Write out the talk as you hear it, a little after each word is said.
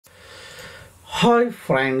Hi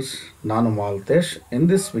friends, Nanu Maltesh. In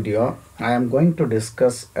this video, I am going to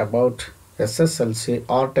discuss about SSLC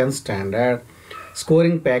or 10th standard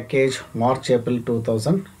scoring package March-April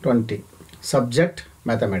 2020. Subject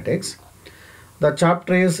Mathematics. The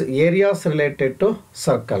chapter is areas related to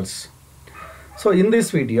circles. So in this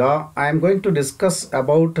video, I am going to discuss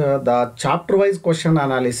about the chapter-wise question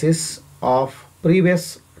analysis of previous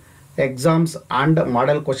exams and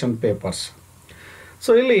model question papers.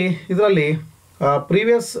 So ಇದರಲ್ಲಿ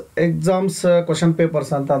previous exams question papers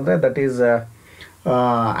ಅಂತಂದ್ರೆ that is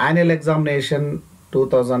annual examination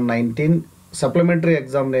 2019, supplementary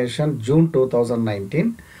examination June 2019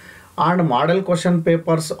 and model question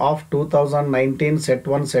papers of 2019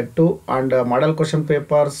 set 1 set 2 and model question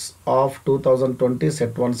papers of 2020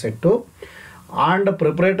 set 1 set 2 and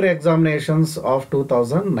preparatory examinations of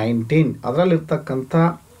 2019 ಅದರಲ್ಲಿರ್ತಕ್ಕಂಥ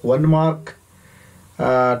 1 mark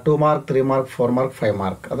 2 mark 3 mark 4 mark 5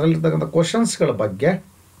 mark ಅದರಲ್ಲಿರ್ತಕ್ಕಂಥ ಕ್ವಶನ್ಸ್ಗಳ ಬಗ್ಗೆ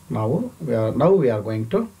ನಾವು we are going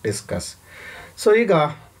to discuss. So ಈಗ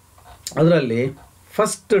ಅದರಲ್ಲಿ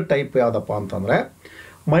first type ಯಾವುದಪ್ಪ ಅಂತಂದರೆ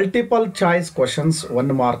multiple choice questions 1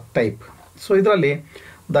 mark type. So ಇದರಲ್ಲಿ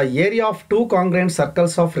the area of 2 congruent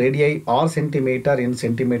circles of radii R centimetre in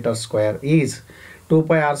centimetre square is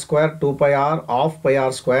 2πr square 2πr of πr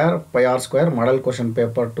square model question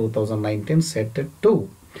paper 2019 set 2.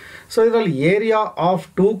 So ಇದರಲ್ಲಿ area of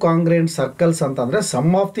 2 congruent circles ಅಂತಂದರೆ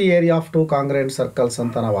some of the area of 2 congruent circles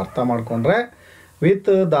ಅಂತ ನಾವು ಅರ್ಥ ಮಾಡಿಕೊಂಡ್ರೆ with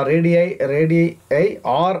the radii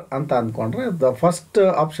R ಅಂತ ಅಂದ್ಕೊಂಡ್ರೆ the first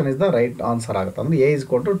option is the right answer ಆಗುತ್ತೆ. ಅಂದರೆ ಎ ಇಸ್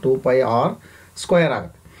ಕೊಟ್ಟು 2πr ಸ್ಕ್ವೇರ್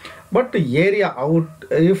ಆಗುತ್ತೆ. But area out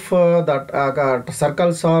if that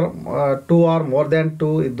circles R 2 R more than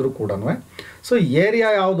 2 ಇದ್ದರೂ ಕೂಡ ಸೊ ಏರಿಯಾ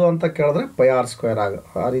ಯಾವುದು ಅಂತ ಕೇಳಿದ್ರೆ πr ಸ್ಕ್ವೇರ್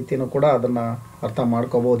ಆ ರೀತಿಯೂ ಕೂಡ ಅದನ್ನು ಅರ್ಥ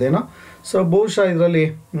ಮಾಡ್ಕೋಬೋದೇನೋ. ಸೊ ಬಹುಶಃ ಇದರಲ್ಲಿ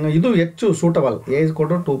ಇದು ಹೆಚ್ಚು ಸೂಟಬಲ್. ಎ ಇಸ್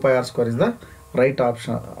ಕೊಟ್ಟು 2πr square is the right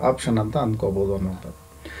option ಅಂತ ಅಂದ್ಕೋಬೋದು ಅನ್ನೋಂಥದ್ದು.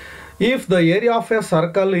 If the area of A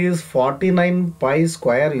circle is 49π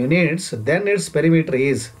square units then it's perimeter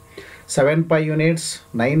is 7π units,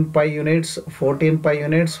 9π units, 14π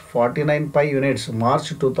units, 49π units, March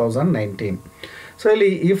 2019. So,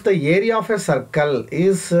 if the area of a circle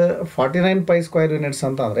is 49π square units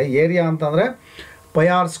ಅಂತಂದ್ರೆ area ಅಂತಂದರೆ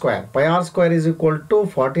πr square is equal to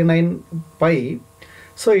 49π.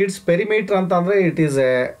 So it's perimeter ಅಂತಂದರೆ it is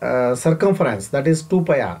A circumference that is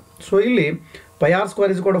 2πr. So ಇಲ್ಲಿ πr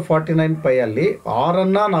square is equal to 49π ಅಲ್ಲಿ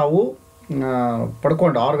ಆರನ್ನು ನಾವು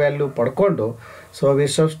ಪಡ್ಕೊಂಡು R value ಪಡ್ಕೊಂಡು so we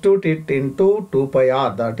substitute it into 2πr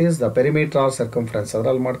that is the perimeter R circumference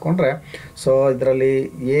ಅದರಲ್ಲಿ ಮಾಡಿಕೊಂಡ್ರೆ so ಇದರಲ್ಲಿ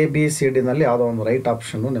ABCDನಲ್ಲಿ ಯಾವುದೋ ಒಂದು ರೈಟ್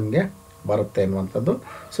ಆಪ್ಷನ್ನು ನಿಮಗೆ ಬರುತ್ತೆ ಅನ್ನುವಂಥದ್ದು.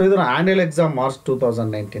 ಸೊ ಇದನ್ನು ಆ್ಯನ್ಯಲ್ ಎಕ್ಸಾಮ್ ಮಾರ್ಚ್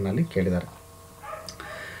 2019 ಕೇಳಿದ್ದಾರೆ.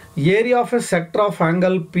 Area of A sector of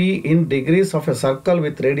angle P in degrees of A circle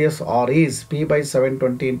with radius R is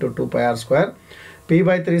P/720 into 2πr square,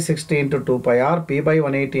 P/360 into 2πr,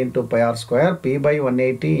 P/180 into πr square,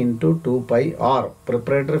 P/180 into 2πr.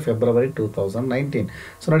 Preparatory February 2019.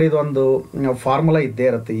 So ನೋಡಿ ಇದೊಂದು formula ಇದ್ದೇ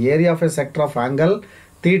ಇರುತ್ತೆ. Area of A sector of angle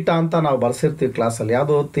theta ಅಂತ ನಾವು ಬರ್ಸಿರ್ತೀವಿ ಕ್ಲಾಸಲ್ಲಿ,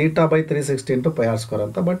 ಯಾವುದು θ/360 into πr square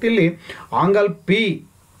ಅಂತ. But ಇಲ್ಲಿ ಆಂಗಲ್ P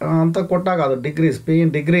ಅಂತ ಕೊಟ್ಟಾಗ ಅದು ಡಿಗ್ರೀಸ್, P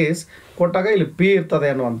ಇನ್ ಡಿಗ್ರೀಸ್ ಕೊಟ್ಟಾಗ ಇಲ್ಲಿ P ಇರ್ತದೆ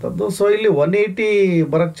ಅನ್ನುವಂಥದ್ದು. ಸೊ ಇಲ್ಲಿ 180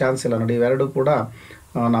 ಬರೋಕ್ಕೆ ಚಾನ್ಸ್ ಇಲ್ಲ ನೋಡಿ, ಇವೆರಡು ಕೂಡ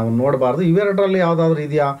ನಾವು ನೋಡಬಾರ್ದು. ಇವೆರಡರಲ್ಲಿ ಯಾವುದಾದ್ರೂ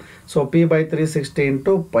ಇದೆಯಾ? So P/360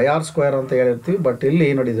 into πr square ಅಂತ ಹೇಳಿರ್ತೀವಿ. ಬಟ್ ಇಲ್ಲಿ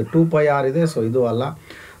ನೋಡಿ ಇದು 2πr ಇದೆ, ಸೊ ಇದು ಅಲ್ಲ.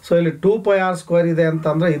 ಸೊ ಇಲ್ಲಿ 2πr ಸ್ಕ್ವೇರ್ ಇದೆ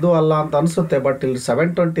ಅಂತಂದರೆ ಇದು ಅಲ್ಲ ಅಂತ ಅನಿಸುತ್ತೆ. ಬಟ್ ಇಲ್ಲಿ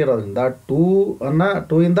 720 ಇರೋದ್ರಿಂದ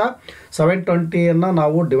 2 ಇಂದ 720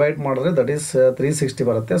 ನಾವು ಡಿವೈಡ್ ಮಾಡಿದ್ರೆ ದಟ್ ಈಸ್ 360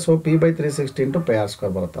 ಬರುತ್ತೆ. So P/360 into πr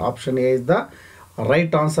square ಬರುತ್ತೆ. Option A is the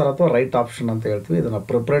right answer ಅಥವಾ ರೈಟ್ ಆಪ್ಷನ್ ಅಂತ ಹೇಳ್ತೀವಿ. ಇದನ್ನು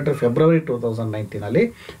ಪ್ರಿಪರೇಟರಿ ಫೆಬ್ರವರಿ 2019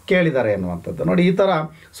 ಕೇಳಿದ್ದಾರೆ ಅನ್ನುವಂಥದ್ದು. ನೋಡಿ ಈ ಥರ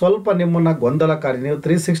ಸ್ವಲ್ಪ ನಿಮ್ಮನ್ನು ಗೊಂದಲಕಾರಿ, ನೀವು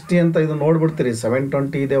 360 ಅಂತ ಇದು ನೋಡ್ಬಿಡ್ತೀರಿ,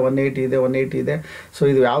 720 ಇದೆ, 180 ಇದೆ, 180 ಇದೆ, ಸೊ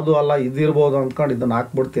ಇದು ಯಾವುದೂ ಅಲ್ಲ ಇದಿರ್ಬೋದು ಅಂದ್ಕೊಂಡು ಇದನ್ನು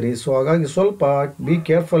ಹಾಕ್ಬಿಡ್ತೀರಿ. ಸೊ ಹಾಗಾಗಿ ಸ್ವಲ್ಪ ಬಿ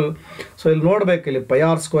ಕೇರ್ಫುಲ್. ಸೊ ಇಲ್ಲಿ ನೋಡಬೇಕು, ಇಲ್ಲಿ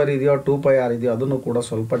πr ಸ್ಕ್ವೇರ್ ಇದೆಯೋ 2πr ಇದೆಯೋ ಅದನ್ನು ಕೂಡ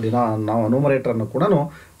ಸ್ವಲ್ಪ ನಾವು ನ್ಯೂಮರೇಟರನ್ನು ಕೂಡ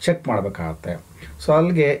ಚೆಕ್ ಮಾಡಬೇಕಾಗತ್ತೆ. ಸೊ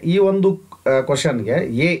ಅಲ್ಲಿಗೆ ಈ ಒಂದು ಕ್ವಶನ್ಗೆ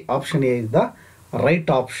option A is the right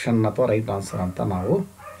option ಅಥವಾ ರೈಟ್ ಆನ್ಸರ್ ಅಂತ ನಾವು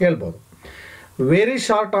ಹೇಳ್ಬೋದು. Very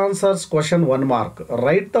short answers question 1 mark.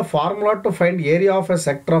 Right the formula to find area of A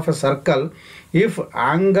sector of A circle if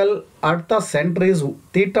angle at the centre is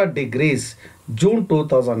θ degrees June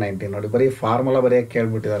 2019. ನೋಡಿ ಬರೀ formula ಬರೆಯೋಕ್ಕೆ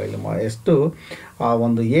ಕೇಳ್ಬಿಟ್ಟಿದ್ದಾರೆ ಇಲ್ಲಿ. ಎಷ್ಟು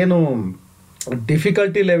ಒಂದು ಏನು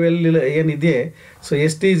ಡಿಫಿಕಲ್ಟಿ ಲೆವೆಲ್ ಏನಿದೆ, ಸೊ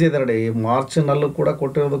ಎಷ್ಟು ಈಸಿ ಇದೆ ನೋಡಿ. ಮಾರ್ಚ್ನಲ್ಲೂ ಕೂಡ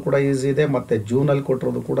ಕೊಟ್ಟಿರೋದು ಕೂಡ ಈಸಿ ಇದೆ, ಮತ್ತು ಜೂನಲ್ಲಿ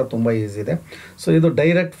ಕೊಟ್ಟಿರೋದು ಕೂಡ ತುಂಬ ಈಸಿ ಇದೆ. ಸೊ ಇದು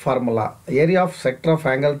direct formula. Area of sector of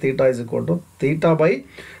angle θ is equal to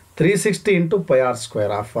θ/360 into πr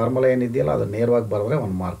square. ಆ ಫಾರ್ಮುಲಾ ಏನಿದೆಯಲ್ಲ ಅದು ನೇರವಾಗಿ ಬರೆದ್ರೆ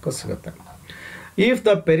 1 mark ಸಿಗುತ್ತೆ. If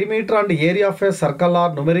the perimeter and area of a circle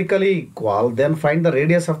are numerically equal, then find the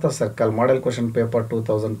radius of the circle. Model question paper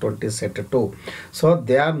 2020 set 2. So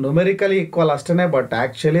they are numerically equal ಅಷ್ಟೇ, but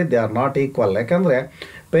actually they are not equal. ಯಾಕಂದರೆ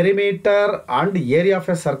perimeter and area of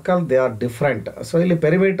a circle, they are different. So ಇಲ್ಲಿ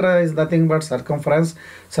perimeter is nothing but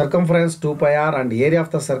circumference 2 pi r and area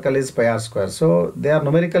of the circle is pi r square. So they are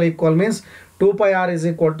numerically equal means 2 pi r is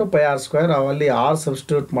equal to pi r square. ಅಲ್ಲಿ r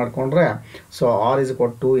substitute ಮಾಡಿಕೊಂಡ್ರೆ so r is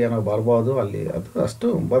equal to ಏನೋ ಬರ್ಬೋದು, ಅಲ್ಲಿ ಅದು ಅಷ್ಟು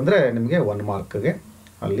ಬಂದರೆ ನಿಮಗೆ 1 ಮಾರ್ಕ್ಗೆ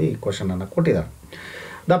ಅಲ್ಲಿ ಕ್ವಶನನ್ನು ಕೊಟ್ಟಿದ್ದಾರೆ.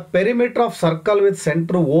 The perimeter of circle with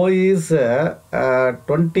center O is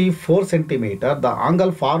 24 centimeter. The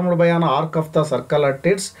angle formed by an arc of the circle at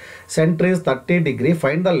its center is 30 degree.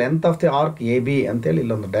 Find the length of the arc AB ಅಂತೇಳಿ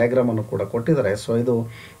ಇಲ್ಲೊಂದು ಡಯಾಗ್ರಾಮನ್ನು ಕೂಡ ಕೊಟ್ಟಿದ್ದಾರೆ. ಸೊ ಇದು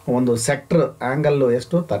ಒಂದು sector angle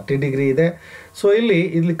ಎಷ್ಟು 30 degree ಇದೆ. So ಇಲ್ಲಿ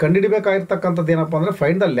ಕಂಡುಹಿಡಿಬೇಕಾಗಿರ್ತಕ್ಕಂಥದ್ದು ಏನಪ್ಪ ಅಂದರೆ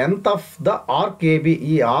find the length of the arc A B.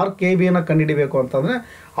 ಈ ಆರ್ಕ್ ಎ ಬಿಯನ್ನು ಕಂಡುಹಿಡಿಬೇಕು ಅಂತಂದರೆ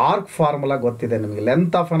ಆರ್ಕ್ ಫಾರ್ಮುಲಾ ಗೊತ್ತಿದೆ ನಿಮಗೆ.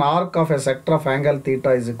 Length of an arc of A sector of angle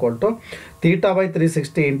theta is equal to theta by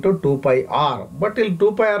 360 into 2 pi r. But ಇಲ್ಲಿ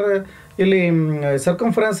 2 pi r ಇಲ್ಲಿ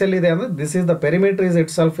circumference ಎಲ್ಲಿದೆ ಅಂದರೆ this is the perimeter is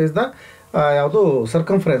it self is the ಯಾವುದು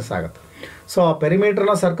circumference ಆಗುತ್ತೆ. So ಆ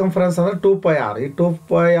ಪೆರಿಮೀಟರ್ನ circumference ಅಂದರೆ 2 pi r. ಈ 2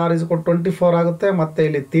 pi r is equal 24 ಆಗುತ್ತೆ. ಮತ್ತು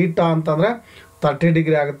ಇಲ್ಲಿ ಥೀಟಾ ಅಂತಂದರೆ 30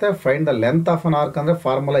 ಡಿಗ್ರಿ ಆಗುತ್ತೆ. Find the length of an arc ಅಂದರೆ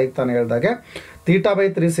ಫಾರ್ಮುಲಾ ಈಗ ತಾನು ಹೇಳಿದಾಗೆ theta by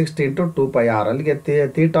 360 into 2 pi r. ಅಲ್ಲಿಗೆ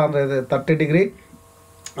ಥೀಟಾ ಅಂದರೆ 30 ಡಿಗ್ರಿ,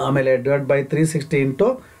 ಆಮೇಲೆ ಡಿವೈಡ್ ಬೈ 360 ಇಂಟು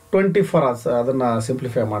 24 ಅದನ್ನು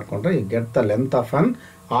ಸಿಂಪ್ಲಿಫೈ ಮಾಡಿಕೊಂಡ್ರೆ ಈ get the length of an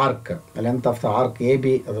arc, length of the arc A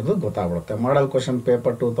B ಅದರದ್ದು ಗೊತ್ತಾಗ್ಬಿಡುತ್ತೆ. ಮಾಡಲ್ ಕ್ವಶನ್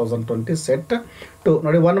ಪೇಪರ್ 2020 ಸೆಟ್ 2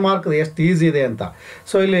 ನೋಡಿ 1 ಮಾರ್ಕ್ ಎಷ್ಟು ಈಸಿ ಇದೆ ಅಂತ.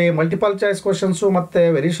 ಸೊ ಇಲ್ಲಿ ಮಲ್ಟಿಪಲ್ ಚಾಯ್ಸ್ ಕ್ವಶನ್ಸು ಮತ್ತು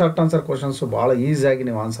ವೆರಿ ಶಾರ್ಟ್ ಆನ್ಸರ್ ಕ್ವಶನ್ಸು ಭಾಳ ಈಸಿಯಾಗಿ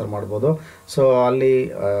ನೀವು ಆನ್ಸರ್ ಮಾಡ್ಬೋದು. ಸೊ ಅಲ್ಲಿ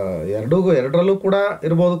ಎರಡರಲ್ಲೂ ಕೂಡ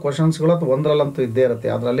ಇರ್ಬೋದು ಕ್ವಶನ್ಸ್ಗಳು, ಅಥವಾ ಒಂದರಲ್ಲಂತೂ ಇದ್ದೇ ಇರುತ್ತೆ.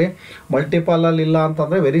 ಅದರಲ್ಲಿ ಮಲ್ಟಿಪಲಲ್ಲಿ ಇಲ್ಲ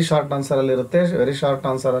ಅಂತಂದರೆ ವೆರಿ ಶಾರ್ಟ್ ಆನ್ಸರಲ್ಲಿ ಇರುತ್ತೆ, ವೆರಿ ಶಾರ್ಟ್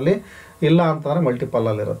ಆನ್ಸರಲ್ಲಿ ಇಲ್ಲ ಅಂತಂದರೆ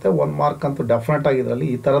ಮಲ್ಟಿಪಲಲ್ಲಿ ಇರುತ್ತೆ. 1 ಮಾರ್ಕ್ ಅಂತೂ ಡೆಫಿನೆಟ್ ಆಗಿದ್ರಲ್ಲಿ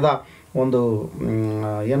ಈ ಥರದ ಒಂದು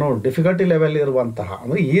ಏನು ಡಿಫಿಕಲ್ಟಿ ಲೆವೆಲ್ ಇರುವಂತಹ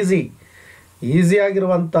ಅಂದರೆ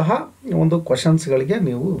ಈಸಿಯಾಗಿರುವಂತಹ ಒಂದು ಕ್ವಶನ್ಸ್ಗಳಿಗೆ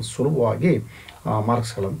ನೀವು ಸುಲಭವಾಗಿ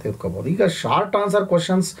ಮಾರ್ಕ್ಸ್ಗಳನ್ನು ತೆಗೆದುಕೋಬೋದು. ಈಗ ಶಾರ್ಟ್ ಆನ್ಸರ್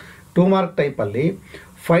ಕ್ವಶನ್ಸ್ 2 ಮಾರ್ಕ್ ಟೈಪಲ್ಲಿ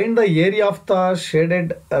find the area of the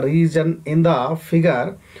shaded region in the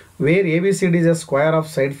figure wear A B C D is A square of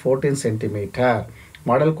side 14 centimetre.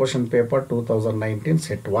 Model question paper 2019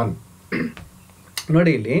 set 1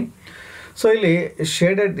 ನೋಡಿ ಇಲ್ಲಿ. So ಇಲ್ಲಿ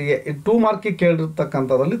ಶೇಡೆಡ್ 2 ಮಾರ್ಕಿಗೆ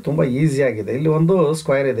ಕೇಳಿರ್ತಕ್ಕಂಥದ್ರಲ್ಲಿ ತುಂಬ ಈಸಿಯಾಗಿದೆ. ಇಲ್ಲಿ ಒಂದು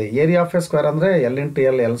square ಇದೆ, area of A square ಅಂದರೆ L into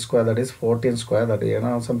L square that is 14 square that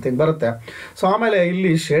ಏನೋ something ಬರುತ್ತೆ. ಸೊ ಆಮೇಲೆ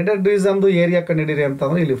ಇಲ್ಲಿ ಶೇಡೆಡ್ ರೀಸನ್ದು ಏರಿಯಾ ಕಂಡುಹಿಡಿರಿ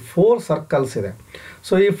ಅಂತಂದರೆ ಇಲ್ಲಿ 4 ಸರ್ಕಲ್ಸ್ ಇದೆ.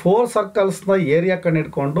 ಸೊ ಈ 4 ಸರ್ಕಲ್ಸ್ನ ಏರಿಯಾ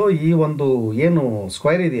ಕಂಡುಹಿಡ್ಕೊಂಡು ಈ ಒಂದು ಏನು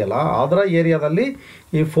ಸ್ಕ್ವೇರ್ ಇದೆಯಲ್ಲ ಅದರ ಏರಿಯಾದಲ್ಲಿ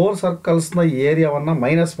ಈ 4 ಸರ್ಕಲ್ಸ್ನ ಏರಿಯಾವನ್ನು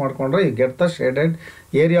ಮೈನಸ್ ಮಾಡಿಕೊಂಡ್ರೆ ಈ get the shaded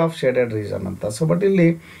area of shaded reason ಅಂತ. ಸೊ ಬಟ್ ಇಲ್ಲಿ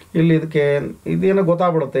ಇದಕ್ಕೆ ಇದೇನೋ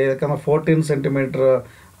ಗೊತ್ತಾಗ್ಬಿಡುತ್ತೆ, ಯಾಕಂದರೆ 14 ಸೆಂಟಿಮೀಟ್ರ್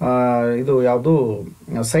ಇದು ಯಾವುದು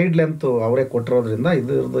ಸೈಡ್ ಲೆಂತು ಅವರೇ ಕೊಟ್ಟಿರೋದ್ರಿಂದ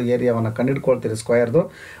ಇದ್ರದ್ದು ಏರಿಯಾವನ್ನು ಕಂಡುಹಿಡ್ಕೊಳ್ತೀರಿ ಸ್ಕ್ವೇರ್ದು.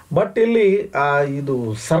 ಬಟ್ ಇಲ್ಲಿ ಇದು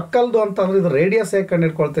ಸರ್ಕಲ್ದು ಅಂತಂದರೆ ಇದು ರೇಡಿಯಸ್ ಹೇಗೆ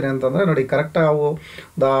ಕಂಡುಹಿಡ್ಕೊಳ್ತೀನಿ ಅಂತಂದರೆ ನೋಡಿ ಕರೆಕ್ಟಾಗಿ ಅವು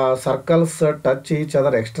the circles touch each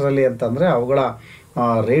other ಎಕ್ಸ್ಟ್ರಲ್ಲಿ ಅಂತಂದರೆ ಅವುಗಳ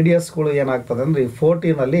ರೇಡಿಯಸ್ಗಳು ಏನಾಗ್ತದೆ ಅಂದರೆ ಈ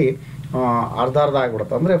 14ಅಲ್ಲಿ ಅರ್ಧ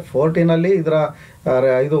ಆಗಿಬಿಡುತ್ತೆ. ಅಂದರೆ 14ಅಲ್ಲಿ ಇದರ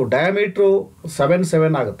ಇದು ಡಯಾಮೀಟ್ರು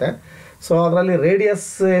 7 ಆಗುತ್ತೆ. ಸೊ ಅದರಲ್ಲಿ ರೇಡಿಯಸ್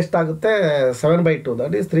ಎಷ್ಟಾಗುತ್ತೆ 7/2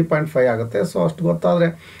 ದಟ್ ಈಸ್ 3.5 ಆಗುತ್ತೆ. ಸೊ ಅಷ್ಟು ಗೊತ್ತಾದರೆ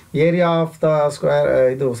ಏರಿಯಾ ಆಫ್ ದ ಸ್ಕ್ವೇರ್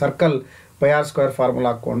ಇದು circle pi r square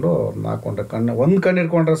formula ಹಾಕ್ಕೊಂಡ್ರೆ ಒಂದು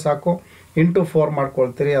ಹಿಡ್ಕೊಂಡ್ರೆ ಸಾಕು, ಇಂಟು 4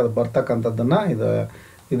 ಮಾಡ್ಕೊಳ್ತೀರಿ. ಅದು ಬರ್ತಕ್ಕಂಥದ್ದನ್ನು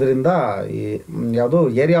ಇದರಿಂದ ಈ ಯಾವುದು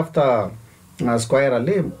ಏರಿಯಾ ಆಫ್ ದ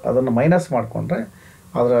ಸ್ಕ್ವೇರಲ್ಲಿ ಅದನ್ನು ಮೈನಸ್ ಮಾಡಿಕೊಂಡ್ರೆ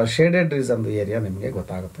ಅದರ ಶೇಡೆಡ್ ರೀಸನ್ದು ಏರಿಯಾ ನಿಮಗೆ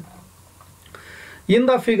ಗೊತ್ತಾಗುತ್ತೆ. In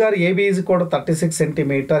the figure, AB is equal to 36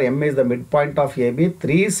 centimeter, M is the midpoint of AB.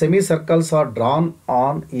 3 semicircles are drawn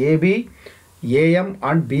on AB, AM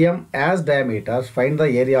and BM as diameters. Find the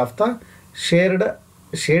area of the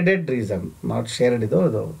shaded region. Not shared,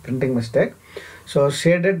 ಇದು printing mistake. So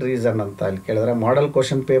shaded region ಅಂತ ಇಲ್ಲಿ ಕೇಳಿದರೆ model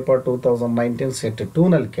question paper 2019 set 2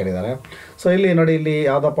 ನಲ್ಲಿ ಕೇಳಿದ್ದಾರೆ. So ಇಲ್ಲಿ ನೋಡಿ ಇಲ್ಲಿ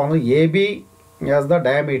ಯಾವುದಪ್ಪ ಅಂದರೆ AB as the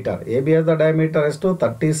diameter. AB as the diameter ಎಷ್ಟು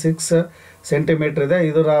 36 ಸೆಂಟಿಮೀಟ್ರ್ ಇದೆ.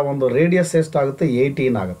 ಇದರ ಒಂದು ರೇಡಿಯಸ್ ಎಷ್ಟಾಗುತ್ತೆ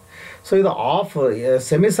 18 ಆಗುತ್ತೆ. ಸೊ ಇದು ಆಫ್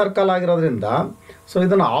ಸೆಮಿ ಸರ್ಕಲ್ ಆಗಿರೋದ್ರಿಂದ ಸೊ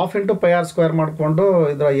ಇದನ್ನು half into pi r square ಮಾಡಿಕೊಂಡು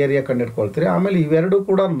ಇದರ ಏರಿಯಾ ಕಂಡುಹಿಡ್ಕೊಳ್ತೀರಿ. ಆಮೇಲೆ ಇವೆರಡು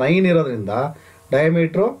ಕೂಡ 9 ಇರೋದ್ರಿಂದ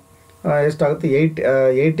ಡಯಾಮೀಟ್ರು ಎಷ್ಟಾಗುತ್ತೆ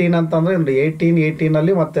 18 ಅಂತಂದರೆ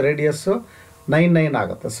 18ಅಲ್ಲಿ ಮತ್ತು ರೇಡಿಯಸ್ಸು 9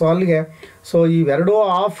 ಆಗುತ್ತೆ. ಸೊ ಅಲ್ಲಿಗೆ ಸೊ ಇವೆರಡೂ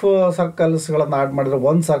ಹಾಫ್ ಸರ್ಕಲ್ಸ್ಗಳನ್ನು ಆ್ಯಡ್ ಮಾಡಿದ್ರೆ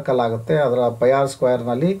 1 ಸರ್ಕಲ್ ಆಗುತ್ತೆ. ಅದರ pi r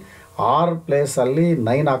ಸ್ಕ್ವೇರ್ನಲ್ಲಿ 6 ಪ್ಲೇಸಲ್ಲಿ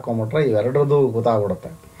 9 ಹಾಕೊಂಬಿಟ್ರೆ ಇವೆರಡರದ್ದು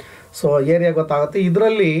ಗೊತ್ತಾಗ್ಬಿಡುತ್ತೆ. ಸೊ ಏರಿಯಾ ಗೊತ್ತಾಗುತ್ತೆ.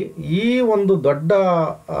 ಇದರಲ್ಲಿ ಈ ಒಂದು ದೊಡ್ಡ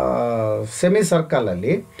ಸೆಮಿ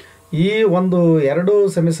ಸರ್ಕಲಲ್ಲಿ ಈ ಒಂದು 2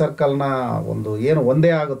 ಸೆಮಿ ಸರ್ಕಲ್ನ ಒಂದು ಏನು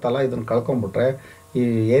ಒಂದೇ ಆಗುತ್ತಲ್ಲ ಇದನ್ನು ಕಳ್ಕೊಂಬಿಟ್ರೆ ಈ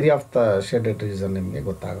area of the shaded reason ನಿಮಗೆ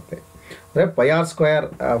ಗೊತ್ತಾಗುತ್ತೆ. ಅಂದರೆ ಪೈ ಆರ್ ಸ್ಕ್ವೇರ್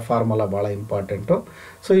ಫಾರ್ಮುಲಾ ಭಾಳ ಇಂಪಾರ್ಟೆಂಟು.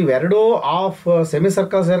 ಸೊ ಇವೆರಡೂ ಆಫ್ ಸೆಮಿ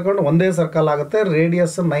ಸರ್ಕಲ್ ಸೇರ್ಕೊಂಡು ಒಂದೇ ಸರ್ಕಲ್ ಆಗುತ್ತೆ.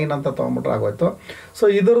 ರೇಡಿಯಸ್ 9 ಅಂತ ತೊಗೊಂಬಿಟ್ರೆ ಆಗೋಯ್ತು. ಸೊ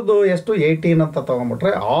ಇದ್ರದ್ದು ಎಷ್ಟು 18 ಅಂತ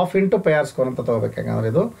ತೊಗೊಂಬಿಟ್ರೆ half into pi R square ಅಂತ ತೊಗೋಬೇಕು,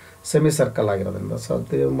 ಯಾಕಂದರೆ ಇದು ಸೆಮಿ ಸರ್ಕಲ್ ಆಗಿರೋದ್ರಿಂದ. ಸೊ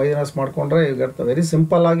ಮೈನಸ್ ಮಾಡಿಕೊಂಡ್ರೆ ಈಗ ವೆರಿ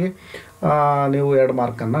ಸಿಂಪಲ್ಲಾಗಿ ನೀವು 2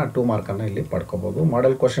 ಮಾರ್ಕನ್ನು 2 ಮಾರ್ಕನ್ನು ಇಲ್ಲಿ ಪಡ್ಕೋಬೋದು.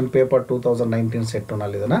 ಮಾಡೆಲ್ ಕ್ವಶನ್ ಪೇಪರ್ 2019 ಸೆಟ್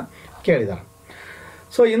 2ನಲ್ಲಿ ಇದನ್ನು ಕೇಳಿದ್ದಾರೆ.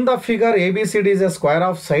 So in the figure, ABCD is a square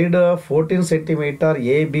of side 14 centimeter.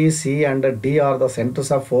 A, B, C and D are the centers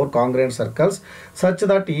of 4 congruent circles such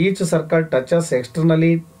that each circle touches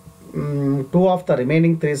externally 2 of the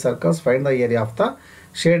remaining 3 circles. Find the area of the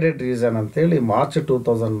shaded region ಅಂತೇಳಿ March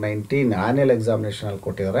 2019 annual ಎಕ್ಸಾಮಿನೇಷನಲ್ಲಿ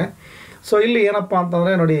ಕೊಟ್ಟಿದ್ದಾರೆ. So ಇಲ್ಲಿ ಏನಪ್ಪ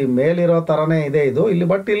ಅಂತಂದರೆ ನೋಡಿ, ಮೇಲಿರೋ ಥರನೇ ಇದೆ ಇದು ಇಲ್ಲಿ.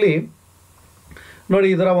 ಬಟ್ ಇಲ್ಲಿ ನೋಡಿ,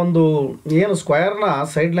 ಇದರ ಒಂದು ಏನು ಸ್ಕ್ವೇರ್ನ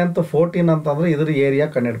ಸೈಡ್ ಲೆಂತ್ 14 ಅಂತಂದರೆ ಇದ್ರ ಏರಿಯಾ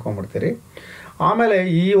ಕಂಡುಹಿಡ್ಕೊಂಡ್ಬಿಡ್ತೀರಿ. ಆಮೇಲೆ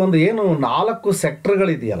ಈ ಒಂದು ಏನು 4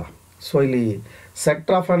 ಸೆಕ್ಟರ್ಗಳಿದೆಯಲ್ಲ, ಸೊ ಇಲ್ಲಿ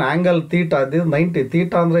sector of an angle theta, ಇದು 90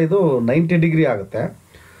 ತೀಟಾ ಅಂದರೆ ಇದು 90 ಡಿಗ್ರಿ ಆಗುತ್ತೆ.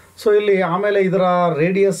 ಸೊ ಇಲ್ಲಿ ಆಮೇಲೆ ಇದರ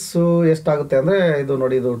ರೇಡಿಯಸ್ಸು ಎಷ್ಟಾಗುತ್ತೆ ಅಂದರೆ ಇದು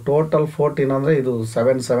ನೋಡಿ, ಇದು ಟೋಟಲ್ 14 ಅಂದರೆ ಇದು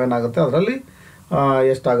 7 ಆಗುತ್ತೆ. ಅದರಲ್ಲಿ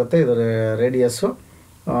ಎಷ್ಟಾಗುತ್ತೆ ಇದರ ರೇಡಿಯಸ್ಸು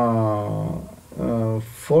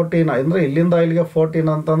 14 ಅಂದರೆ ಇಲ್ಲಿಂದ ಇಲ್ಲಿಗೆ 14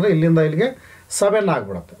 ಅಂತಂದರೆ ಇಲ್ಲಿಂದ ಇಲ್ಲಿಗೆ 7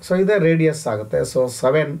 ಆಗಿಬಿಡುತ್ತೆ. ಸೊ ಇದೇ ರೇಡಿಯಸ್ ಆಗುತ್ತೆ. ಸೊ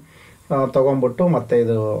 7 ತೊಗೊಂಬಿಟ್ಟು ಮತ್ತು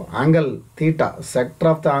ಇದು angle theta, sector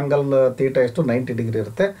of the angle theta ಎಷ್ಟು 90 ಡಿಗ್ರಿ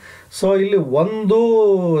ಇರುತ್ತೆ. ಸೊ ಇಲ್ಲಿ ಒಂದು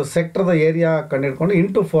ಸೆಕ್ಟರ್ದ ಏರಿಯಾ ಕಂಡುಹಿಡ್ಕೊಂಡು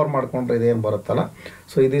ಇಂಟು 4 ಮಾಡಿಕೊಂಡ್ರೆ ಇದೇನು ಬರುತ್ತಲ್ಲ,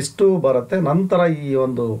 ಸೊ ಇದಿಷ್ಟು ಬರುತ್ತೆ. ನಂತರ ಈ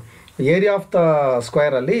ಒಂದು ಏರಿಯಾ ಆಫ್ ದ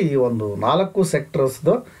ಸ್ಕ್ವೇರಲ್ಲಿ ಈ ಒಂದು 4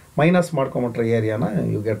 ಸೆಕ್ಟರ್ಸ್ದು minus ಮಾಡ್ಕೊಂಬಿಟ್ರೆ ಏರಿಯಾನ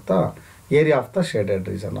you get the area of the shaded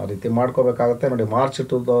region. ಆ ರೀತಿ ಮಾಡ್ಕೋಬೇಕಾಗುತ್ತೆ. ನೋಡಿ, ಮಾರ್ಚ್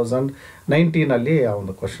 2019 ಆ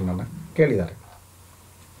ಒಂದು ಕ್ವಶನನ್ನು ಕೇಳಿದ್ದಾರೆ.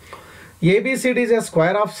 ABCD is a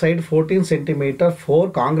square of side 14 centimeter. 4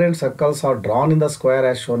 congruent circles are drawn in the square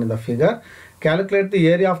as shown in the figure. Calculate the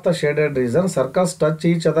area of the shaded region. Circles touch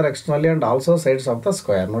each other externally and also sides of the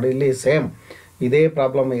square. ನೋಡಿ, ಇಲ್ಲಿ same ಇದೇ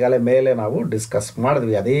problem ಈಗಾಗಲೇ ಮೇಲೆ ನಾವು discuss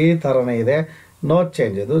ಮಾಡಿದ್ವಿ, ಅದೇ ಥರನೇ ಇದೆ, ನೋ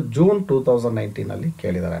ಚೇಂಜ್. ಇದು ಜೂನ್ 2019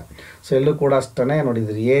 ಕೇಳಿದ್ದಾರೆ. ಸೊ ಇಲ್ಲೂ ಕೂಡ ಅಷ್ಟೇ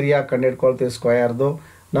ನೋಡಿದ್ರಿ, ಏರಿಯಾ ಕಂಡುಹಿಡ್ಕೊಳ್ತೀವಿ ಸ್ಕ್ವೇರ್ದು.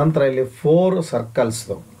 ನಂತರ ಇಲ್ಲಿ 4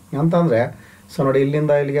 ಸರ್ಕಲ್ಸ್ದು ಅಂತಂದರೆ, ಸೊ ನೋಡಿ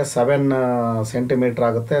ಇಲ್ಲಿಂದ ಇಲ್ಲಿಗೆ 7 ಸೆಂಟಿಮೀಟ್ರ್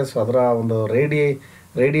ಆಗುತ್ತೆ. ಸೊ ಅದರ ಒಂದು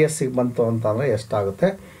ರೇಡಿಯಸ್ಸಿಗೆ ಬಂತು ಅಂತಂದರೆ ಎಷ್ಟಾಗುತ್ತೆ,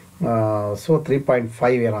 ಸೊ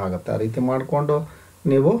 3.5 ಏನೋ ಆಗುತ್ತೆ. ಆ ರೀತಿ ಮಾಡಿಕೊಂಡು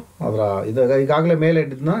ನೀವು ಅದರ ಇದು ಈಗಾಗಲೇ ಮೇಲೆ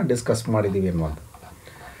ಇದನ್ನ ಡಿಸ್ಕಸ್ ಮಾಡಿದ್ದೀವಿ ಅನ್ನುವಂಥ.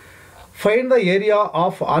 Find the area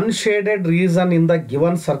of unshaded reason in the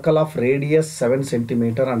given circle of radius 7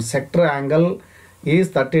 centimetre and sector angle is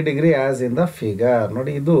 30 degree as in the figure.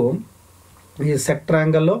 ನೋಡಿ, ಇದು ಈ ಸೆಕ್ಟರ್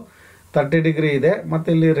ಆ್ಯಂಗಲ್ಲು 30 ಡಿಗ್ರಿ ಇದೆ, ಮತ್ತು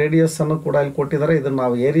ಇಲ್ಲಿ ರೇಡಿಯಸ್ಸನ್ನು ಕೂಡ ಇಲ್ಲಿ ಕೊಟ್ಟಿದ್ದಾರೆ. ಇದನ್ನು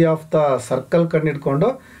ನಾವು ಏರಿಯಾ ಆಫ್ ದ ಸರ್ಕಲ್ ಕಂಡುಹಿಡ್ಕೊಂಡು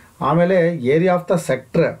ಆಮೇಲೆ ಏರಿಯಾ ಆಫ್ ದ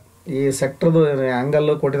ಸೆಕ್ಟ್ರ್, ಈ ಸೆಕ್ಟ್ರದು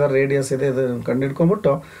ಆ್ಯಂಗಲ್ಲು ಕೊಟ್ಟಿದ್ದಾರೆ, ರೇಡಿಯಸ್ ಇದೆ, ಇದನ್ನು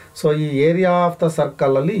ಕಂಡುಹಿಡ್ಕೊಂಬಿಟ್ಟು ಸೊ ಈ ಏರಿಯಾ ಆಫ್ ದ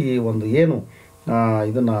ಸರ್ಕಲಲ್ಲಿ ಈ ಒಂದು ಏನು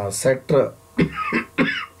ಇದನ್ನು sector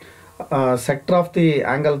of the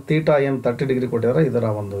angle theta ಏನು 30 ಡಿಗ್ರಿ ಕೊಟ್ಟಿದ್ದಾರೆ, ಇದರ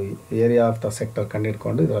ಒಂದು ಏರಿಯಾ ಆಫ್ ದ ಸೆಕ್ಟರ್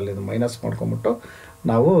ಕಂಡುಹಿಡ್ಕೊಂಡು ಇದರಲ್ಲಿ ಇದು ಮೈನಸ್ ಮಾಡ್ಕೊಂಬಿಟ್ಟು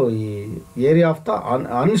ನಾವು ಈ ಏರಿಯಾ ಆಫ್ ದ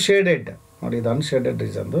ಅನ್ಶೇಡೆಡ್, ನೋಡಿ ಇದು ಅನ್ಶೇಡೆಡ್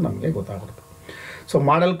ರೀಸನ್ದು ನಮಗೆ ಗೊತ್ತಾಗುತ್ತೆ. So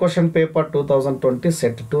model question paper 2020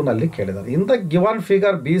 set 2ನಲ್ಲಿ ಕೇಳಿದ್ದಾರೆ. In the given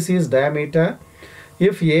figure BC is diameter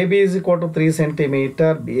if AB is equal to 3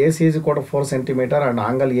 centimeter, AC is equal to 4 centimeter and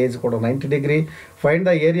angle A is equal to 90 degree. Find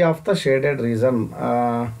the area of the shaded region.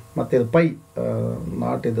 ಮತ್ತು ಇದು pi,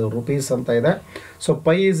 not ಇದು rupees ಅಂತ ಇದೆ. So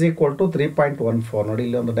pi is equal to 3.14. ನೋಡಿ,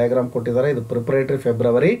 ಇಲ್ಲಿ ಒಂದು diagram ಕೊಟ್ಟಿದ್ದಾರೆ. ಇದು ಪ್ರಿಪರೇಟರಿ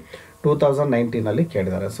ಫೆಬ್ರವರಿ 2019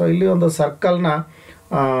 ಕೇಳಿದ್ದಾರೆ. ಸೊ ಇಲ್ಲಿ ಒಂದು ಸರ್ಕಲ್ನ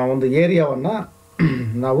ಒಂದು ಏರಿಯಾವನ್ನು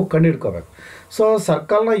ನಾವು ಕಂಡುಹಿಡ್ಕೋಬೇಕು. ಸೊ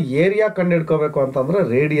ಸರ್ಕಲ್ನ ಏರಿಯಾ ಕಂಡುಹಿಡ್ಕೋಬೇಕು ಅಂತಂದರೆ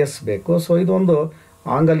ರೇಡಿಯಸ್ ಬೇಕು. ಸೊ ಇದೊಂದು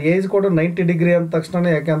ಆಂಗಲ್ ಎ ಇಸ್ ಕೂಡ 90 ಡಿಗ್ರಿ ಅಂದ ತಕ್ಷಣ,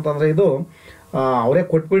 ಯಾಕೆ ಅಂತಂದರೆ ಇದು ಅವರೇ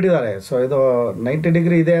ಕೊಟ್ಬಿಟ್ಟಿದ್ದಾರೆ. ಸೊ ಇದು 90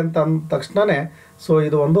 ಡಿಗ್ರಿ ಇದೆ ಅಂತ ಅಂದ ತಕ್ಷಣವೇ ಸೊ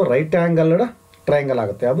ಇದು ಒಂದು ರೈಟ್ ಆ್ಯಂಗಲ್ಡ್ ಟ್ರಯಾಂಗಲ್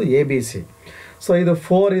ಆಗುತ್ತೆ, ಅದು ABC. ಸೊ ಇದು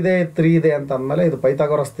 4 ಇದೆ, 3 ಇದೆ ಅಂತ ಅಂದಮೇಲೆ ಇದು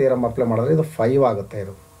ಪೈಥಾಗೋರಸ್ ಥಿಯರಮ್ ಅಪ್ಲೈ ಮಾಡಿದ್ರೆ ಇದು 5 ಆಗುತ್ತೆ.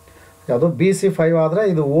 ಇದು ಯಾವುದು BC 5 ಆದರೆ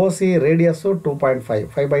ಇದು OC ರೇಡಿಯಸ್ಸು 2.5,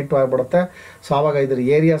 5/2 ಆಗಿಬಿಡುತ್ತೆ. ಸೊ ಆವಾಗ ಇದ್ರ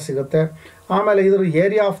ಏರಿಯಾ ಸಿಗುತ್ತೆ. ಆಮೇಲೆ ಇದ್ರ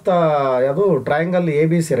ಏರಿಯಾ ಆಫ್ ದ ಯಾವುದು triangle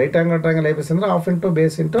ABC, right angle triangle ABC ಅಂದರೆ half into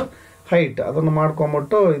base into height, ಅದನ್ನು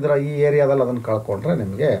ಮಾಡ್ಕೊಂಬಿಟ್ಟು ಇದರ ಈ ಏರಿಯಾದಲ್ಲಿ ಅದನ್ನು ಕಳ್ಕೊಂಡ್ರೆ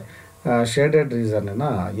ನಿಮಗೆ ಶೇಡೆಡ್ ರೀಸನ್ನಿನ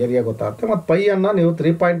ಏರಿಯಾ ಗೊತ್ತಾಗುತ್ತೆ. ಮತ್ತು ಪೈಯನ್ನು ನೀವು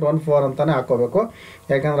 3.14 ಅಂತಲೇ ಹಾಕೋಬೇಕು,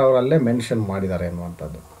 ಯಾಕೆಂದರೆ ಅವರಲ್ಲೇ ಮೆನ್ಷನ್ ಮಾಡಿದ್ದಾರೆ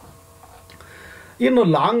ಅನ್ನುವಂಥದ್ದು. ಇನ್ನು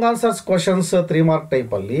ಲಾಂಗ್ ಆನ್ಸರ್ಸ್ ಕ್ವಶನ್ಸ್ 3 ಮಾರ್ಕ್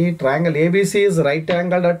ಟೈಪಲ್ಲಿ, triangle ABC is right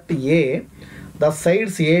angled at A. The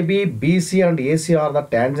sides AB, BC and AC are the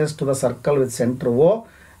tangents to the circle with center O.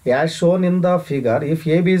 As shown in the figure if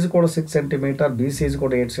A B is ಕೂಡ 6 centimetre B C is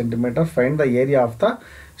ಕೂಡ 8 centimetre find the area of the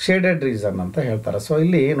shaded reason ಅಂತ ಹೇಳ್ತಾರೆ. So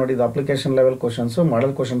ಇಲ್ಲಿ ನೋಡಿ ಇದು application level questions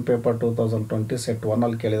model question paper 2020 set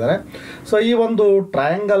 1 ಕೇಳಿದ್ದಾರೆ. So ಈ ಒಂದು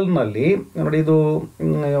ಟ್ರಯಾಂಗಲ್ನಲ್ಲಿ ನೋಡಿ ಇದು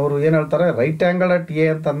ಅವರು ಏನು ಹೇಳ್ತಾರೆ, ರೈಟ್ ಆ್ಯಂಗಲ್ ಅಟ್ ಎ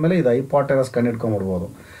ಅಂತ ಅಂದಮೇಲೆ ಇದು ಹೈಪಾಟೆನಸ್ ಕಂಡುಹಿಡ್ಕೊಂಡ್ಬಿಡ್ಬೋದು.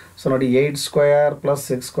 ಸೊ ನೋಡಿ 8 ಸ್ಕ್ವೇರ್ ಪ್ಲಸ್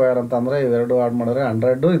 6 ಸ್ಕ್ವೇರ್ ಅಂತಂದರೆ ಇವೆರಡು ಆಡ್ ಮಾಡಿದ್ರೆ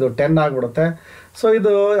 100, ಇದು 10 ಆಗಿಬಿಡುತ್ತೆ. ಸೊ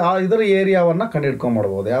ಇದು ಇದರ ಏರಿಯಾವನ್ನು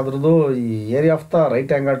ಕಂಡುಹಿಡ್ಕೊಂಡ್ಬಿಡ್ಬೋದು. ಯಾವುದ್ರದ್ದು ಈ area of the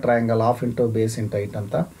right angle triangle half into base into height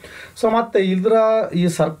ಅಂತ. ಸೊ ಮತ್ತು ಈ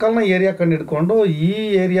ಸರ್ಕಲ್ನ ಏರಿಯಾ ಕಂಡುಹಿಡ್ಕೊಂಡು ಈ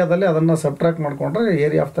ಏರಿಯಾದಲ್ಲಿ ಅದನ್ನು ಸಬ್ಟ್ರಾಕ್ಟ್ ಮಾಡಿಕೊಂಡ್ರೆ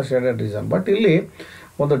area of the shaded reason. But ಇಲ್ಲಿ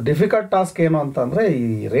ಒಂದು ಡಿಫಿಕಲ್ಟ್ ಟಾಸ್ಕ್ ಏನು ಅಂತಂದರೆ ಈ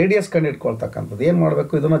ರೇಡಿಯಸ್ ಕಂಡುಹಿಡ್ಕೊಳ್ತಕ್ಕಂಥದ್ದು. ಏನು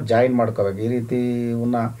ಮಾಡಬೇಕು, ಇದನ್ನು ಜಾಯಿನ್ ಮಾಡ್ಕೋಬೇಕು. ಈ ರೀತಿ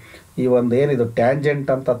ಈ ಒಂದು ಏನಿದು ಟ್ಯಾಂಜೆಂಟ್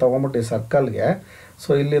ಅಂತ ತೊಗೊಂಬಿಟ್ಟು ಈ ಸರ್ಕಲ್ಗೆ, ಸೊ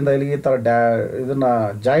ಇಲ್ಲಿಂದ ಇಲ್ಲಿಗೆ ಈ ಥರ ಇದನ್ನು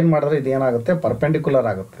ಜಾಯಿನ್ ಮಾಡಿದ್ರೆ ಇದೇನಾಗುತ್ತೆ, ಪರ್ಪೆಂಡಿಕ್ಯುಲರ್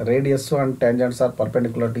ಆಗುತ್ತೆ. Radius and tangents R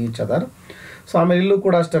perpendicular to each other. So ಆಮೇಲೆ ಇಲ್ಲೂ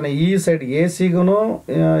ಕೂಡ ಅಷ್ಟೇ, ಈ ಸೈಡ್ ಎ ಸಿಗೂ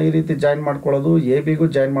ಈ ರೀತಿ ಜಾಯಿನ್ ಮಾಡ್ಕೊಳ್ಳೋದು, ಎ ಬಿಗೂ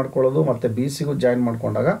ಜಾಯಿನ್ ಮಾಡ್ಕೊಳ್ಳೋದು ಮತ್ತು ಬಿ ಸಿಗೂ ಜಾಯಿನ್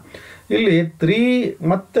ಮಾಡ್ಕೊಂಡಾಗ ಇಲ್ಲಿ 3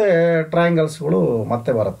 ಮತ್ತೆ ಟ್ರಯಾಂಗಲ್ಸ್ಗಳು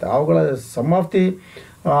ಮತ್ತೆ ಬರುತ್ತೆ. ಅವುಗಳ ಸಮ್ ಆಫ್ ದಿ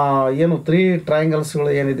ಏನು 3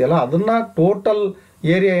 ಟ್ರಯಾಂಗಲ್ಸ್ಗಳು ಏನಿದೆಯಲ್ಲ ಅದನ್ನು ಟೋಟಲ್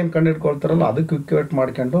ಏರಿಯಾ ಏನು ಕಂಡುಹಿಡ್ಕೊಳ್ತಾರಲ್ಲ ಅದಕ್ಕೆ ಇಕ್ವೇಟ್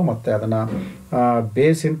ಮಾಡ್ಕೊಂಡು ಮತ್ತು ಅದನ್ನು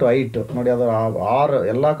ಬೇಸ್ ಇಂಟು ಹೈಟ್ ನೋಡಿ ಅದು 6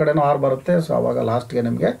 ಎಲ್ಲ ಕಡೆನೂ 6 ಬರುತ್ತೆ. ಸೊ ಆವಾಗ ಲಾಸ್ಟ್ಗೆ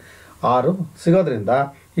ನಿಮಗೆ 6 ಸಿಗೋದ್ರಿಂದ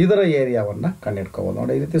ಇದರ ಏರಿಯಾವನ್ನು ಕಂಡುಹಿಡ್ಕೋಬೋದು.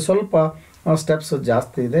 ನೋಡಿ ಈ ರೀತಿ ಸ್ವಲ್ಪ ಸ್ಟೆಪ್ಸ್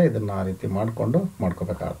ಜಾಸ್ತಿ ಇದೆ, ಇದನ್ನು ಆ ರೀತಿ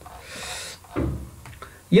ಮಾಡ್ಕೋಬೇಕಾಗುತ್ತೆ.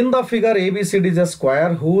 In the figure A B C D is a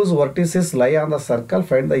square whose vertices ಲೈ on the circle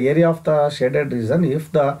find the area of the shaded reason if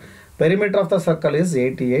the perimeter of the circle is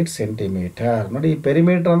 88 centimetre. ನೋಡಿ ಈ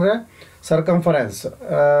perimeter ಅಂದರೆ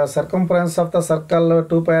circumference of the circle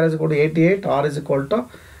 2πr is equal to 88, r is equal to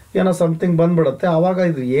ಏನೋ something ಬಂದುಬಿಡುತ್ತೆ. ಆವಾಗ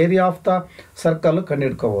ಇದು area of the circle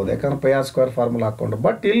ಕಂಡುಹಿಡ್ಕೋಬೋದು, ಯಾಕಂದ್ರೆ πr square formula ಹಾಕ್ಕೊಂಡು.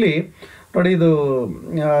 But ಇಲ್ಲಿ ನೋಡಿ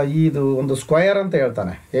ಇದು ಒಂದು ಸ್ಕ್ವಯರ್ ಅಂತ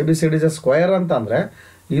ಹೇಳ್ತಾನೆ. A B C D is A square ಅಂತ ಅಂದರೆ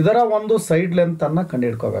ಇದರ ಒಂದು ಸೈಡ್ ಲೆಂತನ್ನು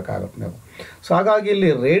ಕಂಡುಹಿಡ್ಕೋಬೇಕಾಗುತ್ತೆ ನೀವು. ಸೊ ಹಾಗಾಗಿ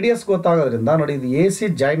ಇಲ್ಲಿ ರೇಡಿಯಸ್ ಗೊತ್ತಾಗೋದ್ರಿಂದ ನೋಡಿ ಇದು ಎ ಸಿ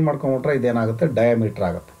ಜಾಯಿನ್ ಮಾಡ್ಕೊಂಬಿಟ್ರೆ ಇದೇನಾಗುತ್ತೆ, ಡಯಾಮೀಟ್ರ್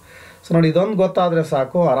ಆಗುತ್ತೆ. ಸೊ ನೋಡಿ ಇದೊಂದು ಗೊತ್ತಾದರೆ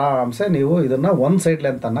ಸಾಕು, ಆರಾಮ್ಸೆ ನೀವು ಇದನ್ನು ಒಂದು ಸೈಡ್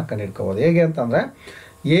ಲೆಂತನ್ನು ಕಂಡುಹಿಡ್ಕೋಬೋದು. ಹೇಗೆ ಅಂತಂದರೆ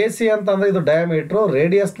ಎ ಸಿ ಅಂತಂದರೆ ಇದು ಡಯಾಮೀಟ್ರು,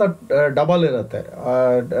 ರೇಡಿಯಸ್ನ ಡಬಲ್ ಇರುತ್ತೆ.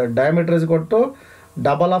 ಡಯಾಮೀಟ್ರ್ ಇಸ್ ಕೊಟ್ಟು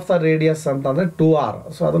ಡಬಲ್ ಆಫ್ ದ ರೇಡಿಯಸ್ ಅಂತಂದರೆ 2r.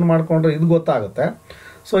 ಸೊ ಅದನ್ನು ಮಾಡಿಕೊಂಡ್ರೆ ಇದು ಗೊತ್ತಾಗುತ್ತೆ.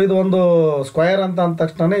 ಸೊ ಇದು ಒಂದು ಸ್ಕ್ವಯರ್ ಅಂತ ಅಂದ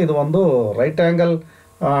ತಕ್ಷಣ ಇದು ಒಂದು ರೈಟ್ ಆ್ಯಂಗಲ್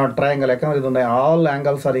ಟ್ರಯಾಂಗಲ್, ಯಾಕಂದರೆ ಇದನ್ನ all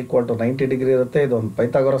angles are equal to 90 degree ಇರುತ್ತೆ. ಇದೊಂದು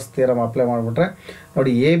ಪೈಥಾಗೊರಸ್ ಥಿಯರಮ್ ಅಪ್ಲೈ ಮಾಡಿಬಿಟ್ರೆ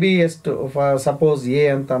ನೋಡಿ ಎ ಬಿ ಎಷ್ಟು ಸಪೋಸ್ ಎ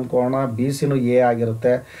ಅಂತ ಅಂದ್ಕೊಳ್ಳೋಣ, ಬಿ ಸಿನೂ ಎ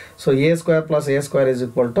ಆಗಿರುತ್ತೆ. So A square plus A square is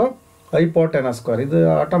equal to hypotenuse square. ಇದು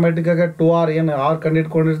ಆಟೋಮೆಟಿಕ್ಕಾಗಿ 2r ಏನು r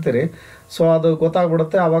ಕಂಡುಹಿಡ್ಕೊಂಡಿರ್ತೀರಿ. ಸೊ ಅದು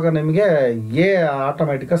ಗೊತ್ತಾಗ್ಬಿಡುತ್ತೆ. ಆವಾಗ ನಿಮಗೆ ಎ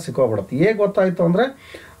ಆಟೋಮೆಟಿಕ್ಕಾಗಿ ಸಿಕ್ಕೋಗ್ಬಿಡುತ್ತೆ. ಎ ಗೊತ್ತಾಯಿತು ಅಂದರೆ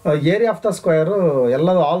ಏರಿಯಾ ಆಫ್ ದ ಸ್ಕ್ವೇರು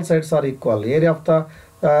ಎಲ್ಲದು all sides are equal. Area of the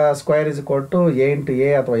square is equal to A into A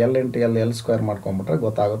ಅಥವಾ ಎಲ್ ಇಂಟು ಎಲ್ ಸ್ಕ್ವೇರ್ ಮಾಡ್ಕೊಂಬಿಟ್ರೆ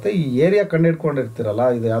ಗೊತ್ತಾಗುತ್ತೆ. ಈ ಏರಿಯಾ ಕಂಡುಹಿಡ್ಕೊಂಡಿರ್ತೀರಲ್ಲ,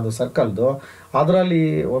 ಇದು ಯಾವುದು ಸರ್ಕಲ್ದು, ಅದರಲ್ಲಿ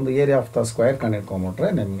ಒಂದು ಏರಿಯಾ ಆಫ್ ದ ಸ್ಕ್ವೇರ್ ಕಂಡುಹಿಡ್ಕೊಂಬಿಟ್ರೆ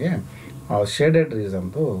ನಿಮಗೆ ಶೇಡೆಡ್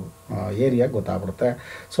ರೀಸನ್ದು ಏರಿಯಾ ಗೊತ್ತಾಗ್ಬಿಡುತ್ತೆ.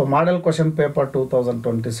 So model question paper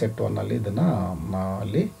 2020 set 1 ಇದನ್ನು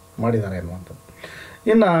ಅಲ್ಲಿ ಮಾಡಿದ್ದಾರೆ ಅನ್ನುವಂಥದ್ದು.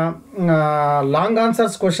 ಇನ್ನು ಲಾಂಗ್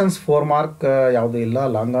ಆನ್ಸರ್ಸ್ ಕ್ವಶನ್ಸ್ 4 ಮಾರ್ಕ್ ಯಾವುದೂ ಇಲ್ಲ,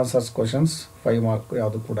 ಲಾಂಗ್ ಆನ್ಸರ್ಸ್ ಕ್ವಶನ್ಸ್ 5 ಮಾರ್ಕ್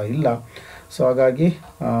ಯಾವುದು ಕೂಡ ಇಲ್ಲ. ಸೊ ಹಾಗಾಗಿ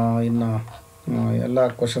ಇನ್ನು ಎಲ್ಲ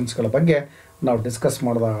ಕ್ವಶನ್ಸ್ಗಳ ಬಗ್ಗೆ ನಾವು ಡಿಸ್ಕಸ್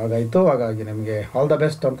ಮಾಡಿದಾಗಾಯಿತು. ಹಾಗಾಗಿ ನಿಮಗೆ ಆಲ್ ದ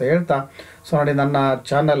ಬೆಸ್ಟ್ ಅಂತ ಹೇಳ್ತಾ, ಸೊ ನೋಡಿ ನನ್ನ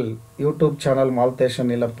ಚಾನಲ್ ಯೂಟ್ಯೂಬ್ ಚಾನಲ್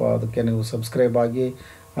ಮಾಲ್ತೇಶನ್ ಇಲ್ಲಪ್ಪ, ಅದಕ್ಕೆ ನೀವು ಸಬ್ಸ್ಕ್ರೈಬ್ ಆಗಿ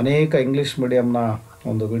ಅನೇಕ ಇಂಗ್ಲೀಷ್ ಮೀಡಿಯಮ್ನ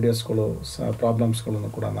ಒಂದು ವೀಡಿಯೋಸ್ಗಳು ಪ್ರಾಬ್ಲಮ್ಸ್ಗಳನ್ನು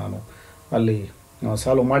ಕೂಡ ನಾನು ಅಲ್ಲಿ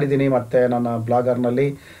ಸಾಲ್ವ್ ಮಾಡಿದ್ದೀನಿ. ಮತ್ತು ನನ್ನ ಬ್ಲಾಗರ್ನಲ್ಲಿ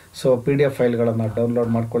ಸೊ PDF ಫೈಲ್ಗಳನ್ನು ಡೌನ್ಲೋಡ್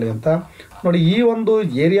ಮಾಡ್ಕೊಳ್ಳಿ ಅಂತ ನೋಡಿ. ಈ ಒಂದು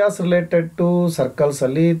areas related to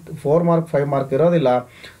ಸರ್ಕಲ್ಸಲ್ಲಿ 4 mark 5 mark ಇರೋದಿಲ್ಲ.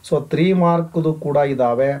 ಸೊ 3 ಮಾರ್ಕ್ದು ಕೂಡ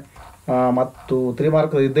ಇದ್ದಾವೆ ಮತ್ತು 3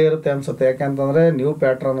 ಮಾರ್ಕ್ ಇದ್ದೇ ಇರುತ್ತೆ ಅನಿಸುತ್ತೆ. ಯಾಕೆಂತಂದರೆ ನ್ಯೂ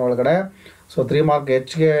ಪ್ಯಾಟ್ರನ್ ಒಳಗಡೆ ಸೊ 3 ಮಾರ್ಕ್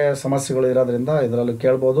ಹೆಚ್ಚಿಗೆ ಸಮಸ್ಯೆಗಳು ಇರೋದ್ರಿಂದ ಇದರಲ್ಲಿ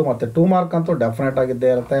ಕೇಳ್ಬೋದು. ಮತ್ತು 2 ಮಾರ್ಕ್ ಅಂತೂ ಡೆಫಿನೆಟ್ ಆಗಿದ್ದೇ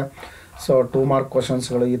ಇರುತ್ತೆ. ಸೊ 2 ಮಾರ್ಕ್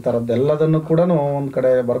ಕ್ವಶನ್ಸ್ಗಳು ಈ ಥರದ್ದೆಲ್ಲದನ್ನು ಕೂಡ ಒಂದು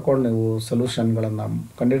ಕಡೆ ಬರ್ಕೊಂಡು ನೀವು ಸೊಲ್ಯೂಷನ್ಗಳನ್ನು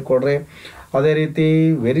ಕಂಡುಹಿಡ್ಕೊಡ್ರಿ. ಅದೇ ರೀತಿ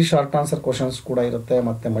ವೆರಿ ಶಾರ್ಟ್ ಆನ್ಸರ್ ಕ್ವಶನ್ಸ್ ಕೂಡ ಇರುತ್ತೆ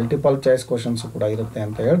ಮತ್ತು ಮಲ್ಟಿಪಲ್ ಚಾಯ್ಸ್ ಕ್ವಶನ್ಸು ಕೂಡ ಇರುತ್ತೆ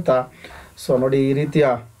ಅಂತ ಹೇಳ್ತಾ, ಸೊ ನೋಡಿ ಈ ರೀತಿಯ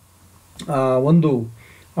ಒಂದು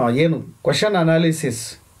ಏನು ಕ್ವಶನ್ ಅನಾಲಿಸಿಸ್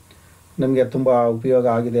ನಿಮಗೆ ತುಂಬ ಉಪಯೋಗ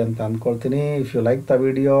ಆಗಿದೆ ಅಂತ ಅಂದ್ಕೊಳ್ತೀನಿ. If you like the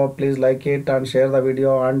video please like it and share the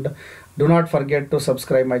video and do not forget to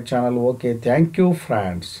subscribe my channel. Okay, thank you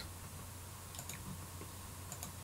friends.